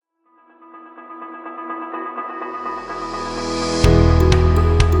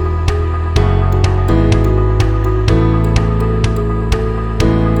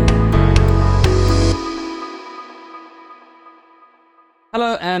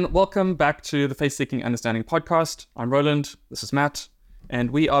and welcome back to the Faith Seeking Understanding podcast. I'm Roland, this is Matt,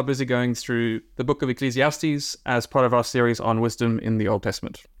 and we are busy going through the book of Ecclesiastes as part of our series on wisdom in the Old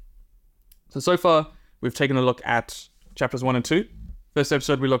Testament. So far, we've taken a look at chapters 1 and 2. First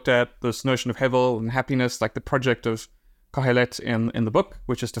episode, we looked at this notion of Hevel and happiness, like the project of Kohelet in the book,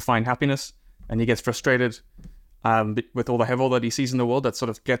 which is to find happiness, and he gets frustrated with all the Hevel that he sees in the world that sort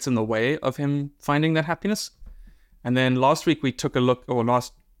of gets in the way of him finding that happiness. And then last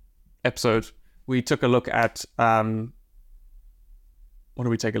episode, we took a look at, what did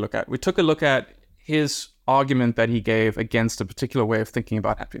we take a look at? We took a look at his argument that he gave against a particular way of thinking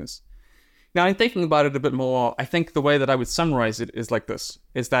about happiness. Now, in thinking about it a bit more, I think the way that I would summarize it is like this,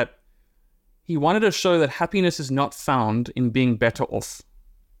 is that he wanted to show that happiness is not found in being better off.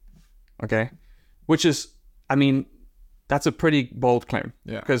 Okay? Which is, that's a pretty bold claim.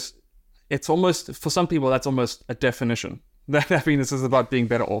 Yeah. Because it's almost, for some people, that's almost a definition that happiness is about being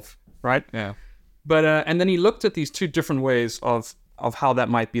better off, right? Yeah. But and then he looked at these two different ways of how that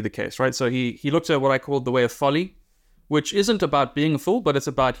might be the case, right? So he looked at what I called the way of folly, which isn't about being a fool, but it's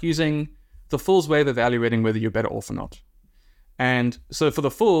about using the fool's way of evaluating whether you're better off or not. And so for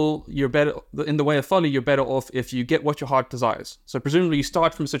the fool, you're better in the way of folly. You're better off if you get what your heart desires. So presumably, you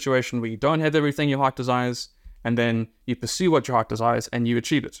start from a situation where you don't have everything your heart desires, and then you pursue what your heart desires and you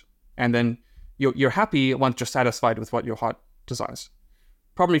achieve it. And then you're happy once you're satisfied with what your heart desires.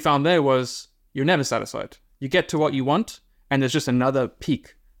 Problem we found there was you're never satisfied. You get to what you want, and there's just another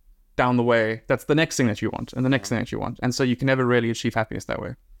peak down the way. That's the next thing that you want, and the next thing that you want. And so you can never really achieve happiness that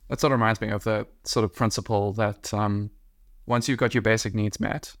way. That sort of reminds me of the sort of principle that once you've got your basic needs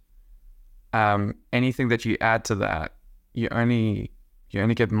met, anything that you add to that, you only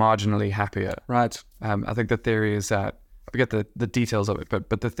get marginally happier. Right. I think the theory is that, I forget the details of it,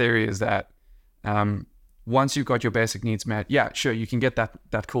 but the theory is that once you've got your basic needs met, yeah, sure, you can get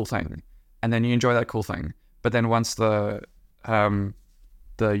that cool thing, and then you enjoy that cool thing. But then once the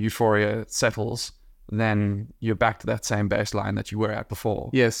euphoria settles, then you're back to that same baseline that you were at before.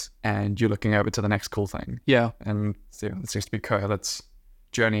 Yes. And you're looking over to the next cool thing. Yeah. And so it seems to be Kohelet's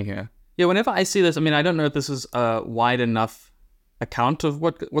journey here. Yeah, whenever I see this, I don't know if this is a wide enough account of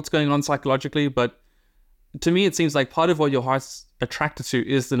what's going on psychologically, but to me, it seems like part of what your heart's attracted to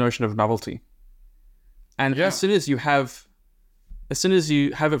is the notion of novelty. And as soon as you have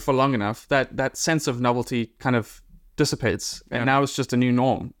it for long enough, that sense of novelty kind of dissipates. And now it's just a new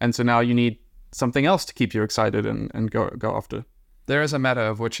norm. And so now you need something else to keep you excited and go after. There is a matter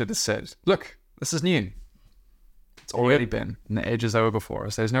of which it is said, look, this is new. It's already been, and the age is over before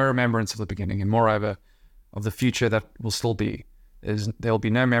us. There's no remembrance of the beginning, and moreover, of the future that will still be. There'll be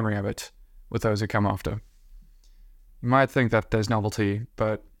no memory of it with those who come after. You might think that there's novelty,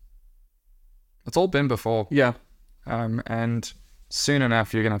 but it's all been before. Yeah. And soon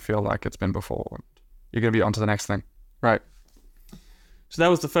enough, you're going to feel like it's been before. You're going to be on to the next thing. Right. So that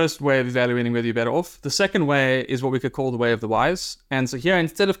was the first way of evaluating whether you're better off. The second way is what we could call the way of the wise. And so here,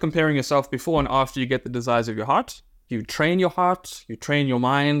 instead of comparing yourself before and after you get the desires of your heart, you train your heart, you train your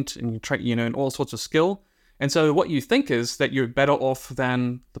mind, and you train, in all sorts of skill. And so what you think is that you're better off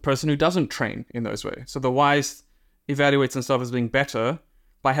than the person who doesn't train in those ways. So the wise evaluates himself as being better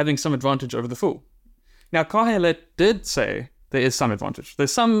by having some advantage over the fool. Now, Kohelet did say there is some advantage.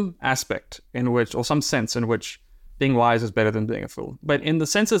 There's some aspect in which, or some sense in which, being wise is better than being a fool. But in the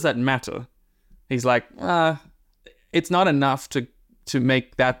senses that matter, he's like, it's not enough to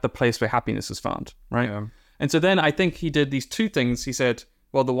make that the place where happiness is found, right? Yeah. And so then I think he did these two things. He said,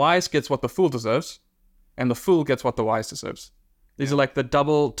 well, the wise gets what the fool deserves, and the fool gets what the wise deserves. These are like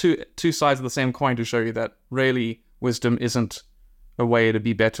the two sides of the same coin to show you that really wisdom isn't a way to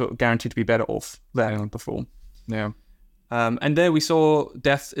be better, guaranteed to be better off than the fool. Yeah. And there we saw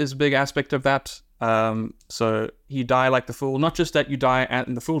death is a big aspect of that. So you die like the fool, not just that you die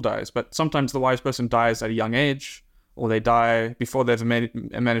and the fool dies, but sometimes the wise person dies at a young age, or they die before they've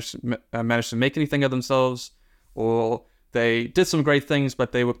managed to make anything of themselves, or they did some great things,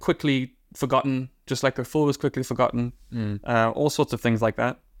 but they were quickly forgotten, just like the fool was quickly forgotten, all sorts of things like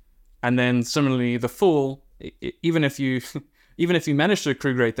that. And then similarly, the fool, even if you manage to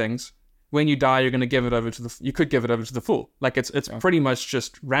accrue great things, when you die, you could give it over to the fool. Like it's pretty much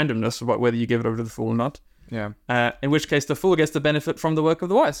just randomness about whether you give it over to the fool or not. Yeah. In which case, the fool gets the benefit from the work of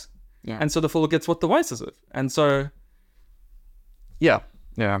the wise. Yeah. And so the fool gets what the wise deserve. And so, yeah.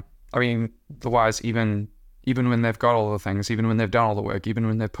 Yeah. The wise, even when they've got all the things, even when they've done all the work, even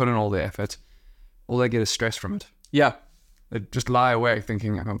when they've put in all the effort, all they get is stress from it. Yeah. They just lie awake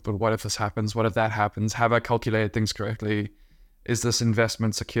thinking, but what if this happens? What if that happens? Have I calculated things correctly? Is this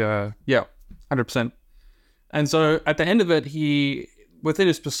investment secure? Yeah, 100%. And so at the end of it, within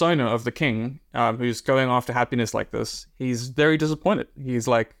his persona of the king, who's going after happiness like this, he's very disappointed. He's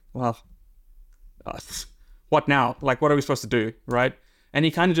like, well, what now? Like, what are we supposed to do, right? And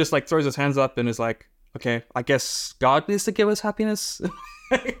he kind of just like throws his hands up and is like, okay, I guess God needs to give us happiness.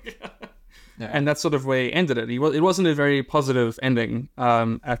 Yeah. And that's sort of where he ended it. It wasn't a very positive ending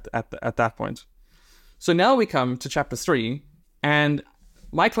at that point. So now we come to chapter 3, and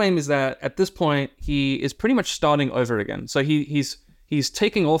my claim is that at this point he is pretty much starting over again. So he's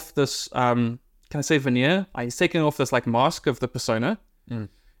taking off this can I say veneer? He's taking off this like mask of the persona,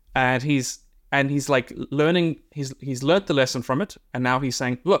 and he's like learning. He's learned the lesson from it, and now he's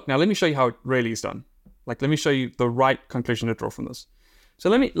saying, look, now let me show you how it really is done. Like, let me show you the right conclusion to draw from this. So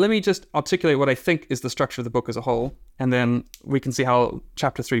let me just articulate what I think is the structure of the book as a whole, and then we can see how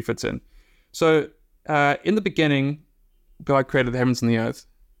chapter 3 fits in. So in the beginning, God created the heavens and the earth.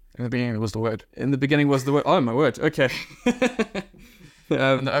 In the beginning, it was the Word. In the beginning was the Word. Oh, my word. Okay.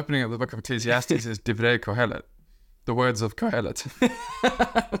 And the opening of the book of Ecclesiastes is Divrei Kohelet, the words of Kohelet.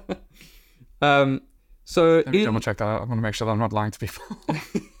 So Let me double check that out. I want to make sure that I'm not lying to people.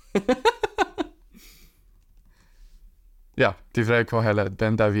 Yeah, Divrei Kohelet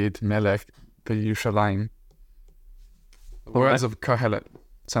ben David Melech B'Yushalayim. The words of Kohelet,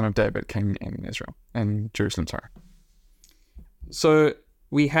 son of David, king in Israel, in Jerusalem, sorry. So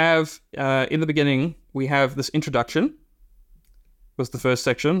we have, in the beginning, we have this introduction, was the first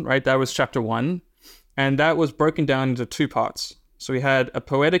section, right? That was chapter 1. And that was broken down into 2 parts. So we had a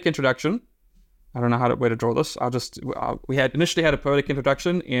poetic introduction. I don't know where to draw this. We had initially had a poetic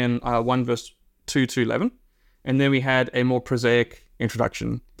introduction in 1 verse 2 to 11. And then we had a more prosaic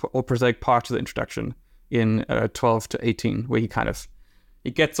introduction, or prosaic part of the introduction in 12 to 18, where he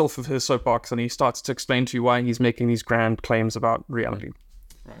gets off of his soapbox and he starts to explain to you why he's making these grand claims about reality.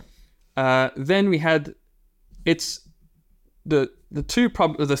 Right. Then we had the 3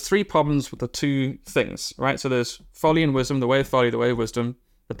 problems with the 2 things, right? So there's folly and wisdom, the way of folly, the way of wisdom,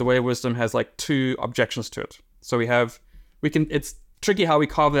 but the way of wisdom has like 2 objections to it. So it's tricky how we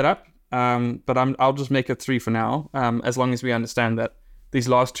carve that up, but I'll just make it 3 for now, as long as we understand that these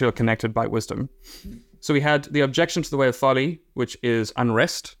last 2 are connected by wisdom. So we had the objection to the way of folly, which is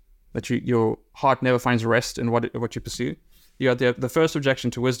unrest, that your heart never finds rest in what you pursue. You had the first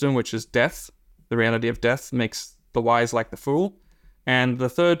objection to wisdom, which is death. The reality of death makes the wise like the fool. And the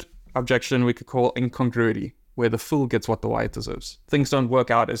third objection we could call incongruity, where the fool gets what the wise deserves. Things don't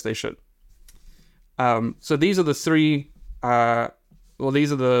work out as they should. So these are the 3...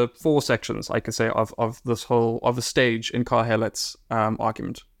 these are the 4 sections, I could say, of the stage in Kohelet's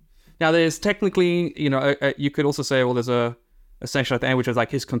argument. Now, there's technically, you could also say, well, there's a section at the end which is like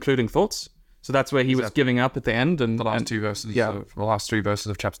his concluding thoughts. So that's where he was giving up at the end, and the last 2 verses, the last 3 verses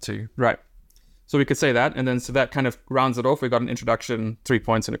of chapter 2, right? So we could say that, and then so that kind of rounds it off. We got an introduction, 3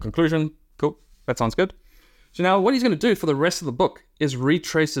 points, and a conclusion. Cool, that sounds good. So now, what he's going to do for the rest of the book is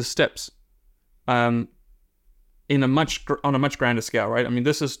retrace his steps. On a much grander scale, right? I mean,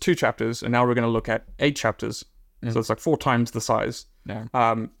 this is 2 chapters, and now we're going to look at 8 chapters. So it's like 4 times the size. Yeah.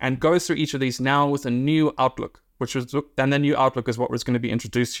 And go through each of these now with a new outlook, and the new outlook is what was going to be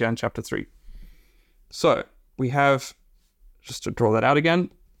introduced here in chapter 3. So we have, just to draw that out again.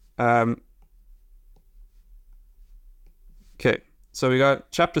 Okay, so we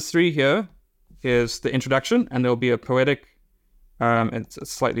got chapter 3 here is the introduction, and there'll be a poetic, it's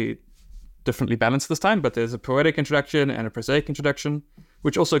slightly differently balanced this time, but there's a poetic introduction and a prosaic introduction,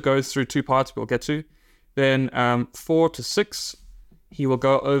 which also goes through 2 parts we'll get to. Then 4 to 6, he will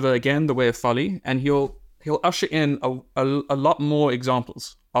go over again the way of folly, and he'll usher in a lot more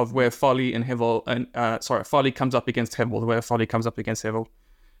examples of where folly and Hevel, folly comes up against Hevel, the way of folly comes up against Hevel,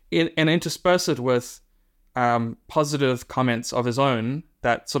 and intersperse it with positive comments of his own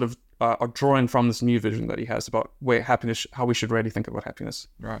that sort of are drawing from this new vision that he has about where happiness, how we should really think about happiness.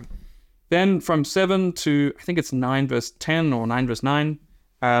 Right. Then from 7 to, I think it's 9 verse 10 or 9 verse 9,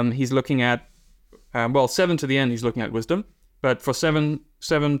 he's looking at, 7 to the end, he's looking at wisdom. But for 7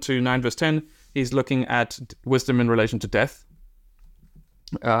 to 9 verse 10, he's looking at wisdom in relation to death.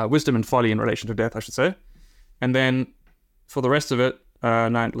 Wisdom and folly in relation to death, I should say. And then for the rest of it,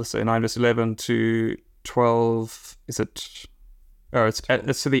 9 verse 11 to 12, is it? Oh, it's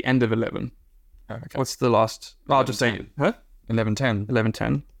to the end of 11. Oh, okay. What's the last? I'll just say, 11:10.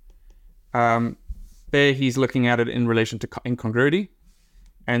 11:10. There he's looking at it in relation to incongruity.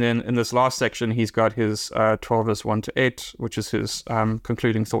 And then in this last section, he's got his 12 verse 1 to 8, which is his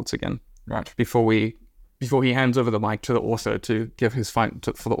concluding thoughts again. Right. Before he hands over the mic to the author to give his for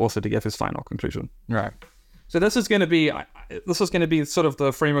the author to give his final conclusion. Right. So this is going to be sort of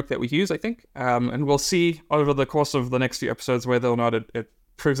the framework that we use, I think, and we'll see over the course of the next few episodes whether or not it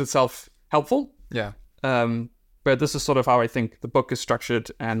proves itself helpful. Yeah. But this is sort of how I think the book is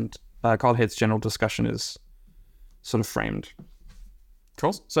structured, and Carl Head's general discussion is sort of framed.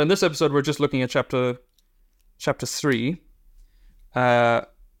 Cool. So in this episode, we're just looking at chapter 3,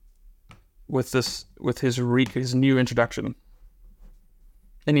 with his new introduction.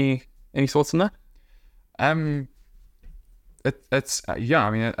 Any thoughts on that? It's yeah.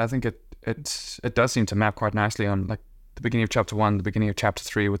 I mean, I think it does seem to map quite nicely on like the beginning of chapter 1, the beginning of chapter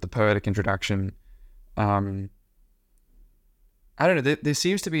 3 with the poetic introduction. I don't know. There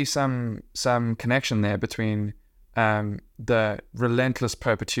seems to be some connection there between the relentless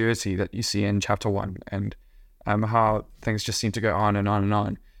perpetuity that you see in chapter 1 and how things just seem to go on and on and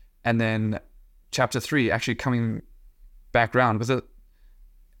on, and then chapter 3 actually coming back round with a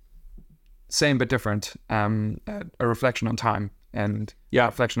same but different, a reflection on time and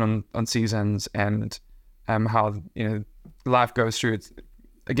reflection on seasons and how life goes through its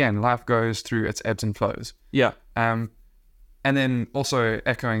ebbs and flows. Yeah. And then also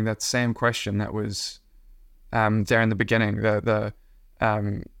echoing that same question that was there in the beginning, the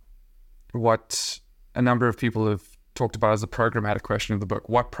what a number of people have talked about as the programmatic question of the book: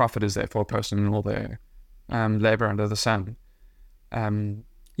 what profit is there for a person in all their labor under the sun?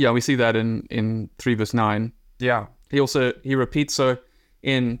 Yeah, we see that in 3 verse 9. Yeah. He repeats, so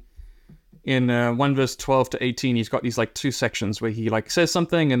in 1 verse 12 to 18, he's got these like 2 sections where he like says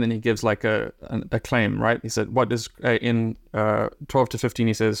something and then he gives like a claim, right? He said, what is in 12 to 15,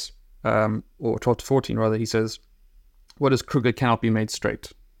 he says, or 12 to 14 rather, he says, what is crooked cannot be made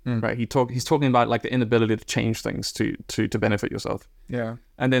straight, right? He's talking about like the inability to change things to benefit yourself. Yeah.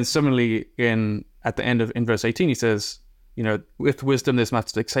 And then similarly at the end of in verse 18, he says, with wisdom there's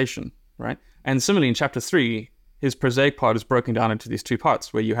much vexation, right? And similarly in chapter 3, his prosaic part is broken down into these 2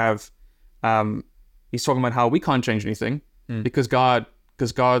 parts where you have he's talking about how we can't change anything because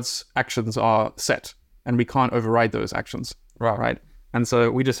God's actions are set and we can't override those actions, right? And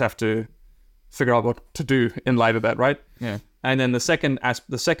so we just have to figure out what to do in light of that, right? Yeah. And then the second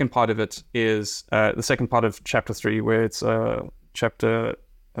part of it is the second part of chapter 3, where it's chapter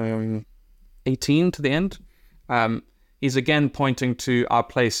 18 to the end. He's again pointing to our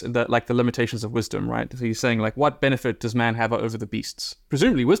place, the limitations of wisdom, right? So he's saying, like, what benefit does man have over the beasts?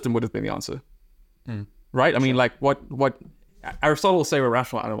 Presumably, wisdom would have been the answer, right? I mean, like, what Aristotle will say we're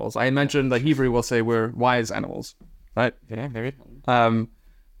rational animals. I imagine the Hebrew will say we're wise animals, right? Yeah, maybe.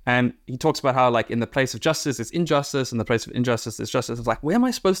 And he talks about how, like, in the place of justice, it's injustice. In the place of injustice, it's justice. It's like, where am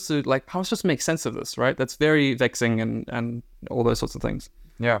I supposed to, like, how am I supposed to make sense of this, right? That's very vexing and all those sorts of things.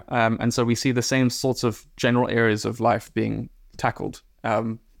 Yeah. And so we see the same sorts of general areas of life being tackled.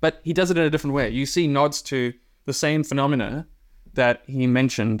 But he does it in a different way. You see nods to the same phenomena that he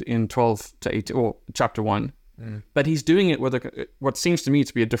mentioned in 12 to 18, or chapter 1. But he's doing it with what seems to me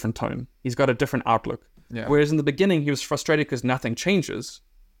to be a different tone. He's got a different outlook. Yeah. Whereas in the beginning, he was frustrated because nothing changes,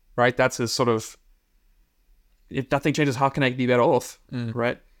 right? That's his sort of, if nothing changes, how can I be better off,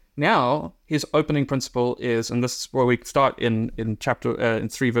 right? Now, his opening principle is, and this is where we start in chapter in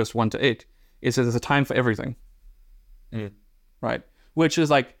 3 verse 1 to 8, is that there's a time for everything, right? Which is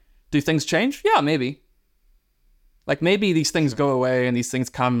like, do things change? Yeah, maybe. Like maybe these things go away and these things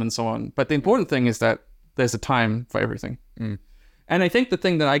come and so on. But the important thing is that there's a time for everything. And I think the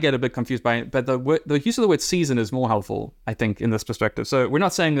thing that I get a bit confused by, but the use of the word season is more helpful, I think, in this perspective. So we're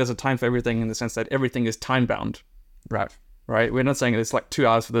not saying there's a time for everything in the sense that everything is time bound. Right? We're not saying it's like 2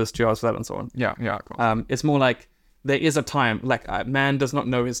 hours for this, 2 hours for that, and so on. Yeah. Cool. It's more like there is a time, like man does not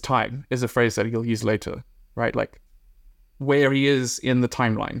know his time is a phrase that he'll use later, right? Like where he is in the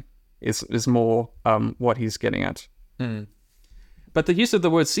timeline is more what he's getting at. But the use of the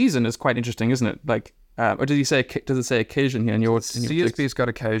word season is quite interesting, isn't it? Like, or does it say occasion here in your CSB's got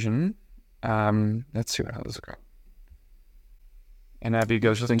occasion. Let's see what others got. And Abby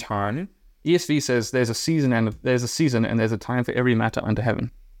goes with time. ESV says there's a season and there's a time for every matter under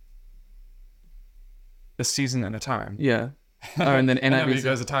heaven. A season and a time. Yeah. And then NIV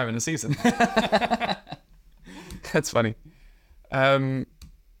goes a time and a season. That's funny.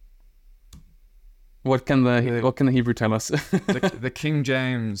 What can the Hebrew tell us? the King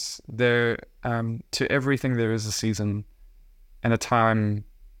James, there to everything there is a season and a time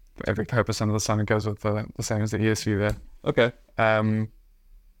for every purpose under the sun. It goes with the same as the ESV there. Okay.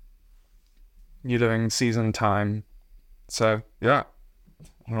 New Living Season Time. So yeah,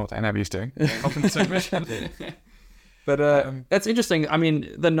 I don't know what the NIV is doing. But that's interesting. I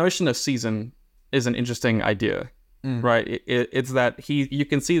mean, the notion of season is an interesting idea, right? It's that you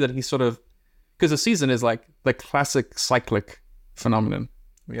can see that he's sort of because a season is like the classic cyclic phenomenon,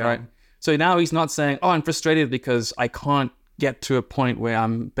 right? So now he's not saying, oh, I'm frustrated because I can't get to a point where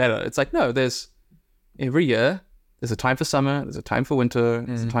I'm better. It's like, no, there's every year, there's a time for summer, there's a time for winter,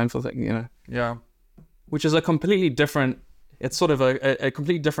 there's a time for, Yeah. which is a completely different, it's sort of a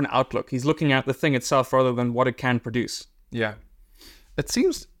completely different outlook. He's looking at the thing itself rather than what it can produce. Yeah. It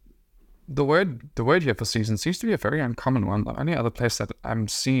seems the word here for season seems to be a very uncommon one. The only other place that I'm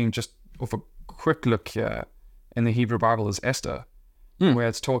seeing just off a quick look here in the Hebrew Bible is Esther, where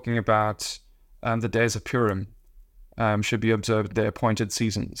it's talking about the days of Purim should be observed their appointed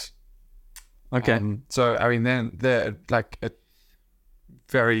seasons. Okay. So, I mean, then they're like, it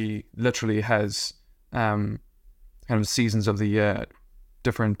very literally has kind of seasons of the year,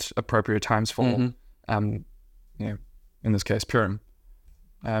 different appropriate times for, in this case, Purim.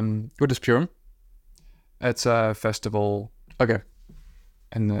 What is Purim? It's a festival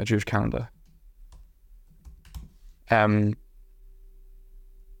in the Jewish calendar. I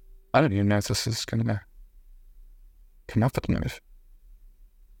don't even know if this is going to come up at the moment.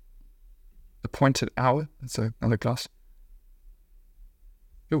 Appointed hour. That's another class.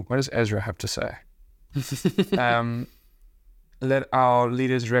 Ooh, what does Ezra have to say? Let our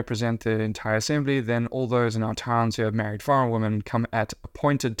leaders represent the entire assembly. Then all those in our towns who have married foreign women come at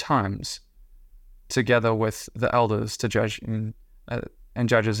appointed times, together with the elders to judge and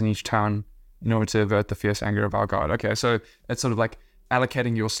judges in each town, in order to avert the fierce anger of our God. Okay, so it's sort of like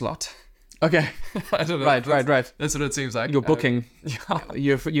allocating your slot. Okay. I don't know. Right. That's what it seems like. Your booking.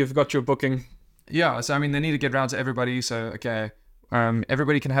 You've got your booking. Yeah, so I mean, they need to get around to everybody. So,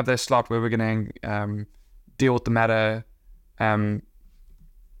 everybody can have their slot where we're going to deal with the matter.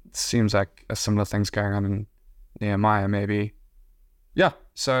 Seems like a similar thing's going on in Nehemiah, maybe. Yeah,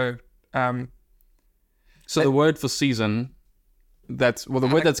 so... the word for season,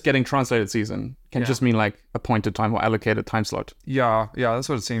 word that's getting translated season can just mean like appointed time or allocated time slot. Yeah, that's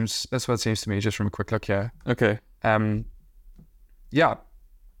what it seems. That's what it seems to me, just from a quick look here. Okay. Yeah.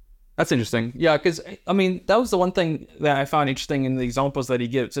 That's interesting. Yeah, because, I mean, that was the one thing that I found interesting in the examples that he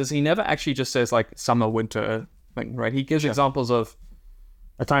gives, is he never actually just says, like, summer, winter thing, right? He gives examples of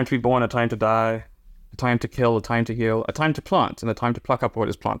a time to be born, a time to die, a time to kill, a time to heal, a time to plant, and a time to pluck up what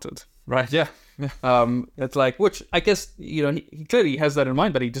is planted, right? Yeah. It's like, which I guess, he clearly has that in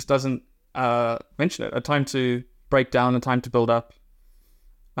mind, but he just doesn't mention it. A time to break down, a time to build up.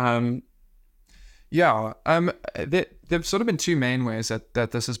 There've sort of been two main ways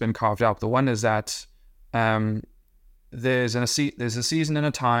that this has been carved out. The one is that there's a season and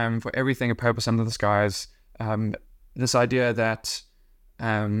a time for everything, a purpose under the skies. This idea that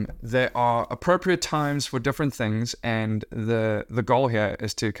there are appropriate times for different things, and the goal here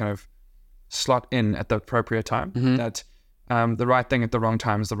is to kind of slot in at the appropriate time. That the right thing at the wrong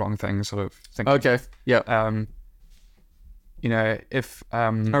time is the wrong thing, sort of thing. Okay. Yeah. If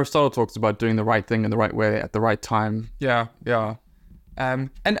Aristotle talks about doing the right thing in the right way at the right time. Yeah. And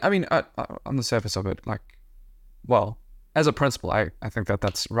I mean, on the surface of it, like, well, as a principle, I think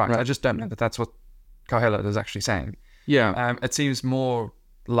that's right. I just don't know that that's what Kohelet is actually saying. Yeah. It seems more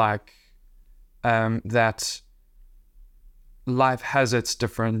like that life has its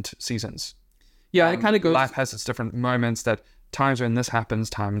different seasons. Yeah, it kind of goes... Life has its different moments, that times when this happens,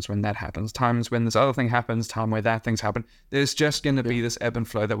 times when that happens, times when this other thing happens, time where that thing's happen. There's just going to be this ebb and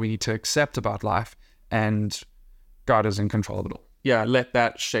flow that we need to accept about life, and God is in control of it all. Yeah, let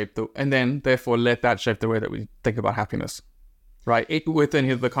that shape and then therefore let that shape the way that we think about happiness, right?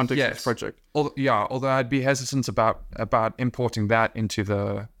 Within the context of this project. Although I'd be hesitant about importing that into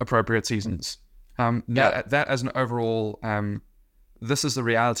the appropriate seasons. That as an overall, this is the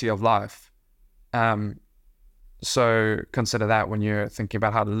reality of life. So consider that when you're thinking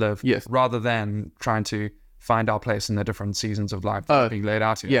about how to live, rather than trying to find our place in the different seasons of life that are being laid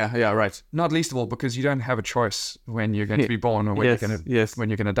out here. Yeah, right. Not least of all because you don't have a choice when you're going to be born or when you're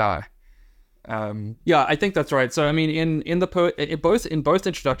going to die. Yeah, I think that's right. So I mean, in both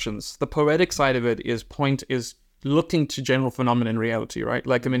introductions, the poetic side of it is looking to general phenomena in reality, right?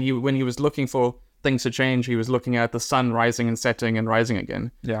 Like, I mean, when he was looking for things to change, he was looking at the sun rising and setting and rising again.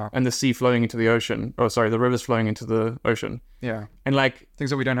 Yeah. And the sea flowing into the ocean. Oh, sorry, the rivers flowing into the ocean. Yeah. And like...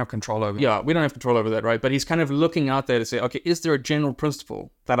 things that we don't have control over. Yeah, we don't have control over that, right? But he's kind of looking out there to say, okay, is there a general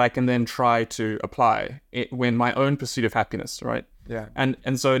principle that I can then try to apply when my own pursuit of happiness, right? Yeah.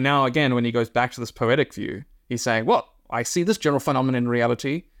 And so now, again, when he goes back to this poetic view, he's saying, well, I see this general phenomenon in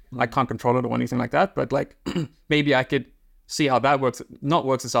reality. I can't control it or anything like that, but like maybe I could see how that works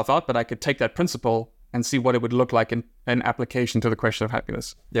itself out, but I could take that principle and see what it would look like in an application to the question of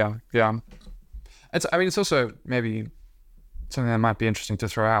happiness. Yeah. It's also maybe something that might be interesting to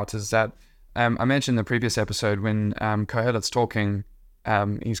throw out is that I mentioned in the previous episode when Kohelet's talking,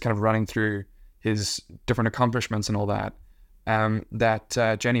 he's kind of running through his different accomplishments and all that.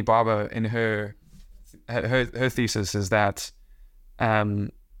 That Jenny Barber in her thesis is that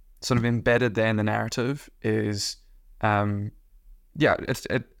sort of embedded there in the narrative is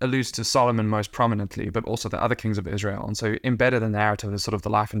it alludes to Solomon most prominently, but also the other kings of Israel. And so embedded in the narrative is sort of the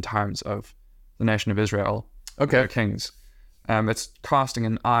life and times of the nation of Israel, their kings. It's casting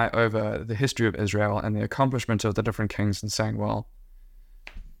an eye over the history of Israel and the accomplishment of the different kings and saying, well,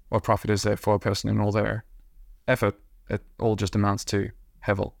 what profit is there for a person in all their effort? It all just amounts to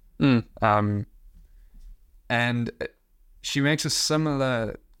hevel. And she makes a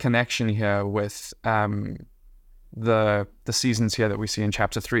similar connection here with the seasons here that we see in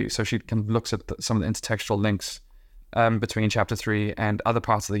chapter 3. So she kind of looks at some of the intertextual links between chapter 3 and other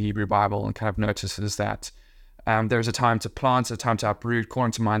parts of the Hebrew Bible and kind of notices that there's a time to plant, a time to uproot,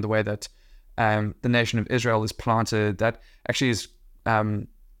 calling to mind the way that the nation of Israel is planted. That actually is, I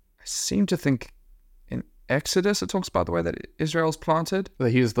seem to think in Exodus, it talks about the way that Israel is planted.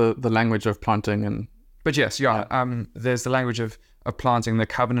 They use the language of planting and... But yes, there's the language of planting, the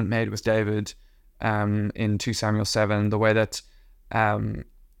covenant made with David in 2 Samuel 7, the way that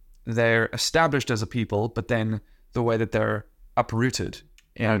they're established as a people, but then the way that they're uprooted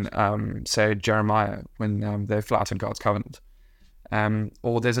in, say, Jeremiah, when they flouted God's covenant.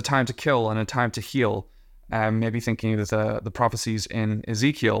 Or there's a time to kill and a time to heal. Maybe thinking of the prophecies in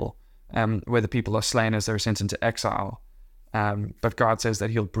Ezekiel, where the people are slain as they're sent into exile. But God says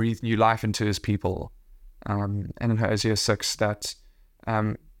that he'll breathe new life into his people. And in Hosea 6, that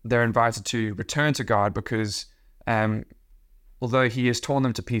they're invited to return to God because although he has torn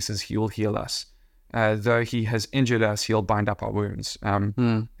them to pieces, he will heal us. Though he has injured us, he'll bind up our wounds.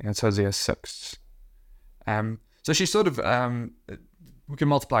 It's Hosea 6. So she sort of, we can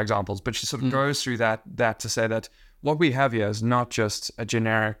multiply examples, but she sort of goes through that to say that what we have here is not just a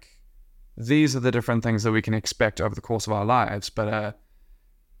generic, these are the different things that we can expect over the course of our lives, but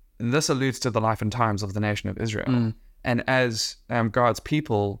this alludes to the life and times of the nation of Israel. And as God's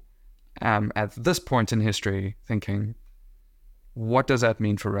people, at this point in history, thinking, what does that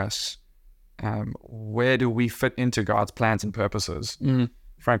mean for us? Where do we fit into God's plans and purposes?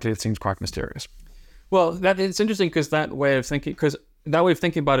 Frankly, it seems quite mysterious. Well, it's interesting because that way of thinking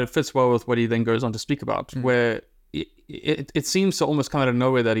about it fits well with what he then goes on to speak about, where it seems to almost come out of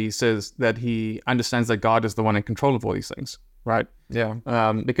nowhere that he says that he understands that God is the one in control of all these things, right? Yeah.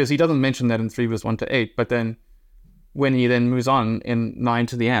 Because he doesn't mention that in 3 verse 1 to 8, but then when he then moves on in 9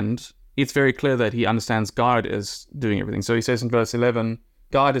 to the end, it's very clear that he understands God is doing everything. So he says in verse 11,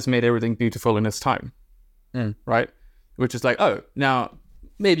 God has made everything beautiful in its time, right? Which is like, oh, now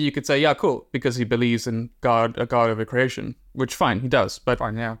maybe you could say, yeah, cool, because he believes in God, a God of a creation, which fine, he does. But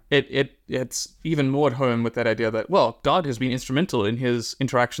fine, yeah. It's even more at home with that idea that, well, God has been instrumental in his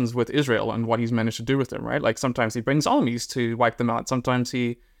interactions with Israel and what he's managed to do with them, right? Like sometimes he brings armies to wipe them out. Sometimes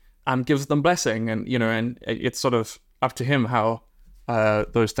he gives them blessing, and and it's sort of up to him how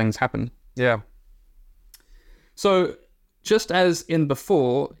those things happen. Yeah. So just as in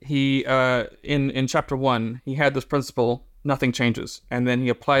before, he in chapter 1, he had this principle, nothing changes, and then he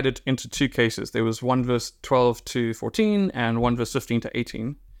applied it into 2 cases. There was 1 verse 12 to 14 and 1 verse 15 to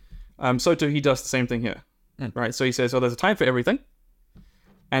 18. So too, he does the same thing here, right? So he says, there's a time for everything.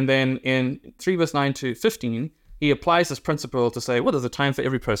 And then in 3 verse 9 to 15, he applies this principle to say, well, there's a time for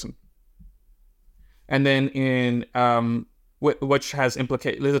every person. And then in which has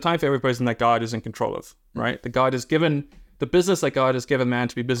implicated, there's a time for every person that God is in control of, right? The business that God has given man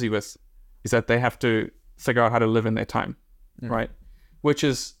to be busy with is that they have to figure out how to live in their time, right? Which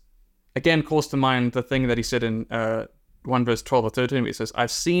is, again, calls to mind the thing that he said in 1 verse 12 or 13, where he says, I've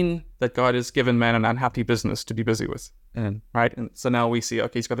seen that God has given man an unhappy business to be busy with, right? And so now we see,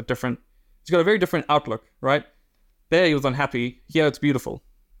 okay, he's got a very different outlook, right? There he was unhappy, here it's beautiful.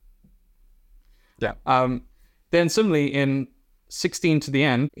 Yeah. Then similarly in 16 to the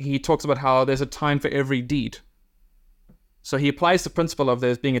end, he talks about how there's a time for every deed. So he applies the principle of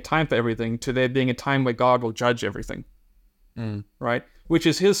there's being a time for everything to there being a time where God will judge everything, right? Which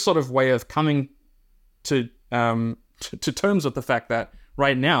is his sort of way of coming to terms with the fact that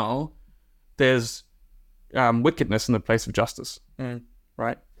right now there's wickedness in the place of justice,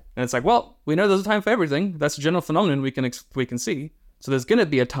 right? And it's like, well, we know there's a time for everything. That's a general phenomenon we can see. So there's going to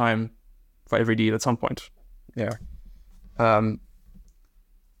be a time for every deed at some point. Yeah.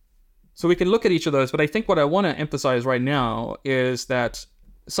 So we can look at each of those, but I think what I want to emphasize right now is that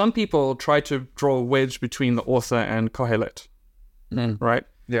some people try to draw a wedge between the author and Kohelet, right?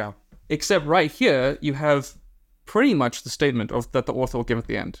 Yeah. Except right here, you have pretty much the statement of that the author will give at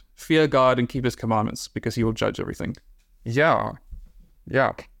the end. Fear God and keep his commandments, because he will judge everything. Yeah.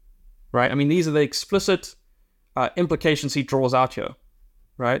 Yeah. Right? I mean, these are the explicit implications he draws out here.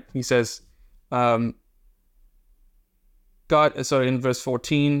 Right? He says, God, so in verse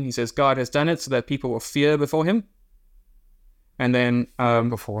 14, he says, God has done it so that people will fear before him. And then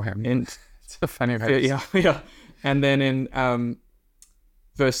Before him. It's a funny way. Yeah. And then in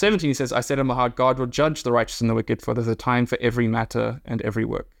verse 17, he says, I said in my heart, God will judge the righteous and the wicked, for there's a time for every matter and every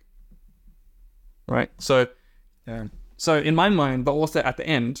work. Right? So in my mind, the author at the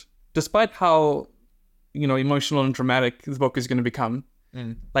end, despite how, emotional and dramatic the book is going to become,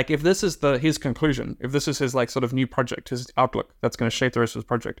 like if this is his conclusion, if this is his like sort of new project, his outlook that's going to shape the rest of his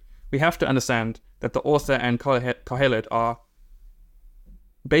project, we have to understand that the author and Kohelet are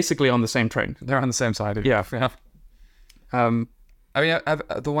basically on the same train. They're on the same side. Yeah. I mean,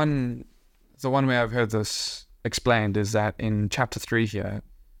 the one way I've heard this explained is that in chapter 3 here,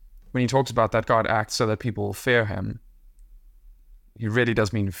 when he talks about that God acts so that people fear him, he really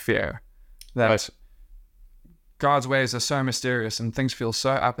does mean fear. That Right. God's ways are so mysterious and things feel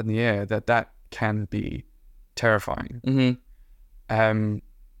so up in the air that can be terrifying. Mm-hmm.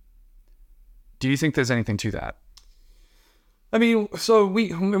 Do you think there's anything to that? I mean, so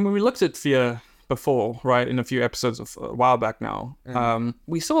when we looked at fear before, right, in a few episodes of a while back now,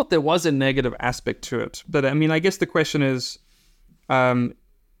 we saw that there was a negative aspect to it. But I mean, I guess the question is,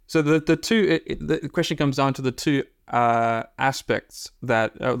 so the question comes down to the two aspects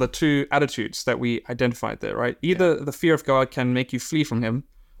that the two attitudes that we identified there, right? Either the fear of God can make you flee from him,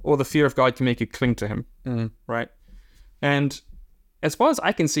 or the fear of God can make you cling to him, right? And as far as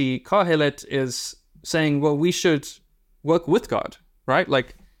I can see, Kohelet is saying, well, we should work with God, right?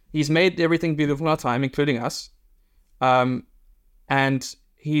 Like he's made everything beautiful in our time, including us, and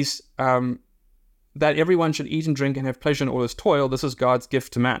he's that everyone should eat and drink and have pleasure in all his toil. This is God's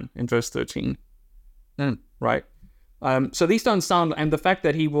gift to man in verse 13, right? So these don't sound, and the fact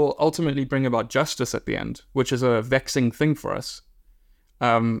that he will ultimately bring about justice at the end, which is a vexing thing for us,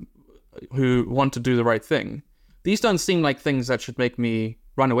 who want to do the right thing. These don't seem like things that should make me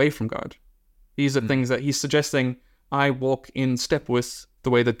run away from God. These are things that he's suggesting I walk in step with the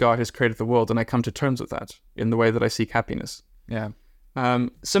way that God has created the world, and I come to terms with that in the way that I seek happiness. Yeah.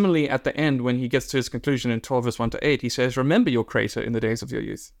 Similarly, at the end, when he gets to his conclusion in 12 verse 1 to 8, he says, remember your Creator in the days of your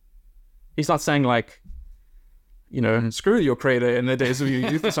youth. He's not saying like, screw your Creator in the days of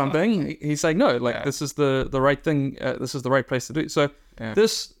your youth or something. He's saying, no, like this is the right thing. This is the right place to do it. So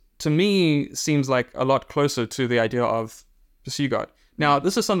this, to me, seems like a lot closer to the idea of pursue God. Now,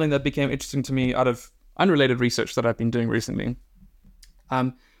 this is something that became interesting to me out of unrelated research that I've been doing recently.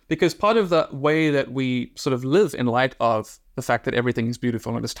 Because part of the way that we sort of live in light of the fact that everything is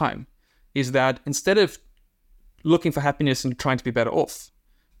beautiful at this time is that instead of looking for happiness and trying to be better off,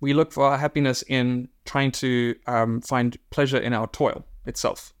 we look for our happiness in trying to find pleasure in our toil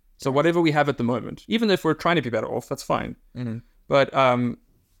itself. So whatever we have at the moment, even if we're trying to be better off, that's fine. But there's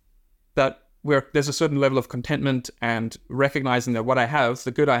a certain level of contentment and recognizing that what I have,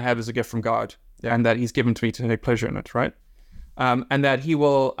 the good I have, is a gift from God, and that he's given to me to take pleasure in it, right? And that he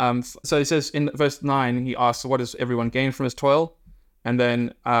will, so he says in verse 9, he asks, what does everyone gain from his toil? And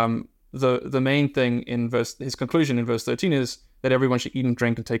then the main thing in his conclusion in verse 13 is that everyone should eat and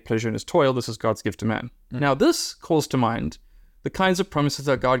drink and take pleasure in his toil. This is God's gift to man. Now, this calls to mind the kinds of promises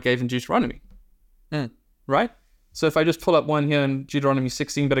that God gave in Deuteronomy, right? So if I just pull up one here in Deuteronomy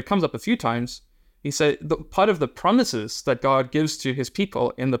 16, but it comes up a few times, he said part of the promises that God gives to his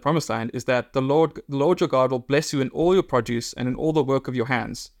people in the promised land is that the Lord your God will bless you in all your produce and in all the work of your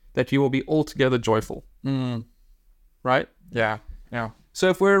hands, that you will be altogether joyful. Right? Yeah. So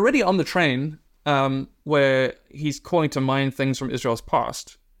if we're already on the train where he's calling to mind things from Israel's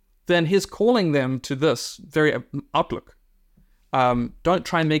past, then he's calling them to this very outlook. Don't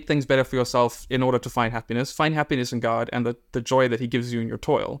try and make things better for yourself in order to find happiness. Find happiness in God and the joy that he gives you in your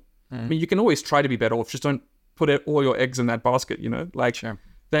toil. I mean, you can always try to be better off. Just don't put all your eggs in that basket,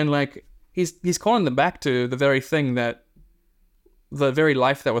 Then, like, he's calling them back to the very thing the very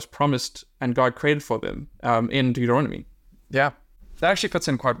life that was promised and God created for them in Deuteronomy. Yeah. That actually fits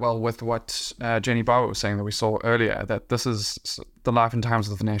in quite well with what Jenny Barber was saying that we saw earlier, that this is the life and times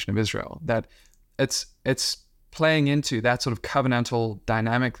of the nation of Israel, that it's playing into that sort of covenantal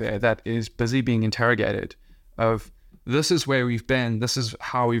dynamic there that is busy being interrogated of, this is where we've been, this is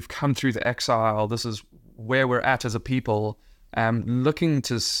how we've come through the exile, this is where we're at as a people, looking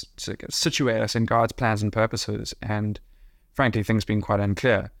to situate us in God's plans and purposes, and frankly, things being quite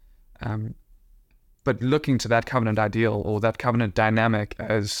unclear. But looking to that covenant ideal or that covenant dynamic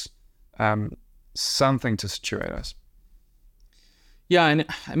as something to situate us. Yeah, and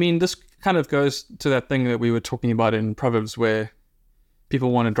I mean, this kind of goes to that thing that we were talking about in Proverbs, where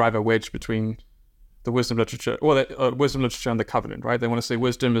people want to drive a wedge between the wisdom literature, or the wisdom literature and the covenant, right? They want to say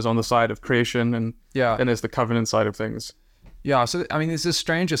wisdom is on the side of creation, and then there's the covenant side of things. Yeah, so I mean, there's this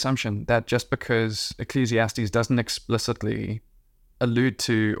strange assumption that just because Ecclesiastes doesn't explicitly allude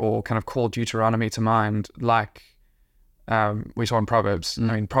to or kind of call Deuteronomy to mind, like we saw in Proverbs.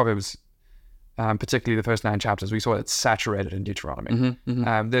 I mean, Proverbs, particularly the first 9 chapters, we saw it's saturated in Deuteronomy.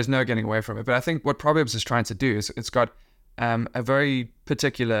 There's no getting away from it. But I think what Proverbs is trying to do is it's got a very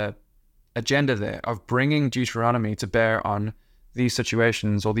particular agenda there of bringing Deuteronomy to bear on these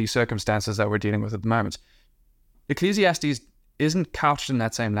situations or these circumstances that we're dealing with at the moment. Ecclesiastes isn't couched in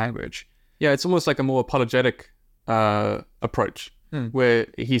that same language. Yeah, it's almost like a more apologetic approach, where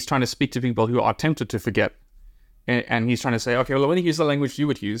he's trying to speak to people who are tempted to forget. And he's trying to say, okay, well, let me use the language you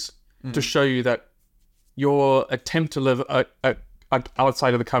would use to show you that your attempt to live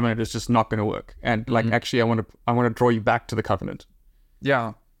outside of the covenant is just not going to work. And actually, I want to draw you back to the covenant.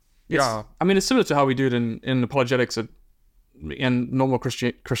 Yeah. I mean, it's similar to how we do it in apologetics in normal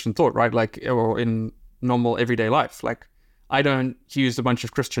Christian thought, right? Like, or in normal everyday life. Like, I don't use a bunch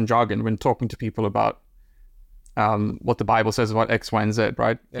of Christian jargon when talking to people about what the Bible says about X, Y, and Z,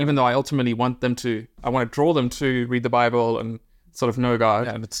 right? Yeah. Even though I ultimately want to draw them to read the Bible and sort of know God.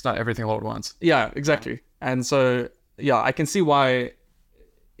 Yeah, and it's not everything all at once. Yeah, exactly. And so, yeah, I can see why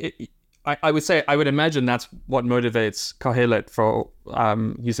I would imagine that's what motivates Kohelet for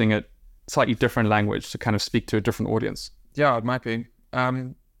using a slightly different language to kind of speak to a different audience. Yeah, it might be.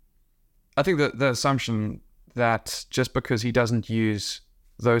 I think that the assumption that just because he doesn't use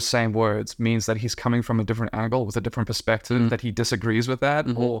those same words means that he's coming from a different angle with a different perspective, that he disagrees with that,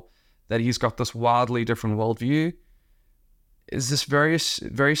 or that he's got this wildly different worldview, is this very,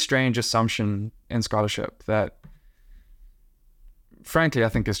 very strange assumption in scholarship that, frankly, I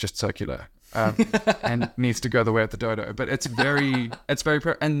think is just circular and needs to go the way of the dodo. But it's very,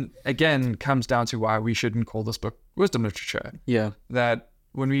 and again, comes down to why we shouldn't call this book wisdom literature. Yeah. That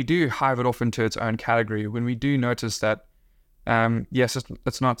when we do hive it off into its own category, when we do notice that, yes,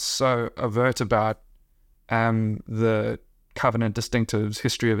 it's not so overt about the covenant distinctives,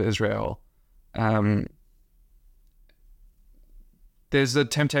 history of Israel, there's a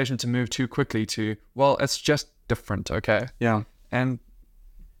temptation to move too quickly to, well, it's just different, okay? Yeah. And,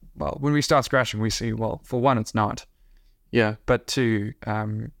 well, when we start scratching, we see, well, for one, it's not. Yeah. But two,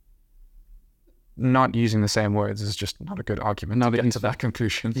 not using the same words is just not a good argument to get to that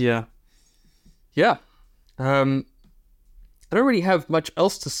conclusion. Yeah. Yeah. I don't really have much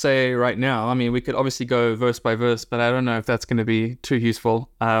else to say right now. I mean, we could obviously go verse by verse, but I don't know if that's going to be too useful.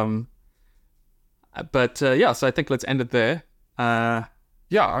 So I think let's end it there. I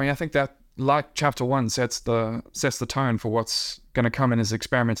mean, I think that, like chapter 1 sets the tone for what's going to come in his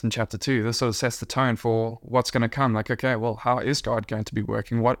experiment in chapter 2. This sort of sets the tone for what's going to come. Like, okay, well, how is God going to be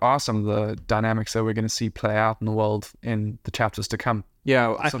working? What are some of the dynamics that we're going to see play out in the world in the chapters to come?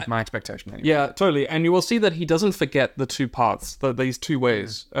 Yeah, that's my expectation. Anyway. Yeah, totally. And you will see that he doesn't forget the two paths, these two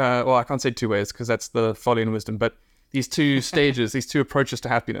ways. Well, I can't say two ways because that's the folly and wisdom, but these two stages, these two approaches to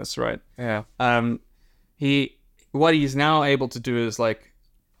happiness, right? Yeah. What he's now able to do is like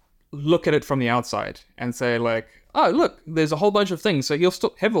look at it from the outside and say like, oh, look, there's a whole bunch of things. So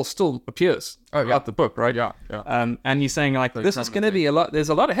Hevel still appears throughout the book, right? Yeah. And he's saying like, this is going to be a lot. There's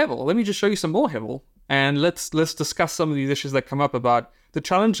a lot of Hevel. Let me just show you some more Hevel, and let's discuss some of these issues that come up about the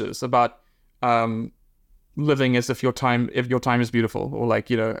challenges about living as if your time is beautiful, or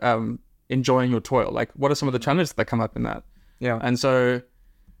like enjoying your toil. Like, what are some of the challenges that come up in that? Yeah. And so,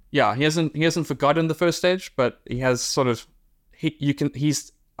 yeah, he hasn't forgotten the first stage, but he has sort of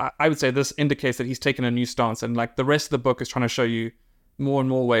I would say this indicates that he's taken a new stance, and like the rest of the book is trying to show you more and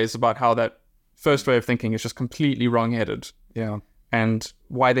more ways about how that first way of thinking is just completely wrong-headed. Yeah. And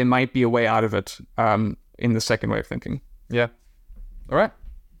why there might be a way out of it in the second way of thinking. Yeah. All right.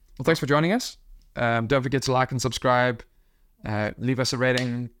 Well, thanks for joining us. Don't forget to like and subscribe. Leave us a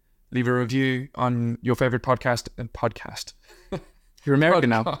rating. Leave a review on your favorite podcast. You're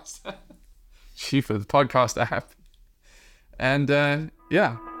American now. Chief of the podcast app. And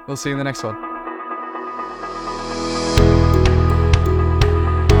we'll see you in the next one.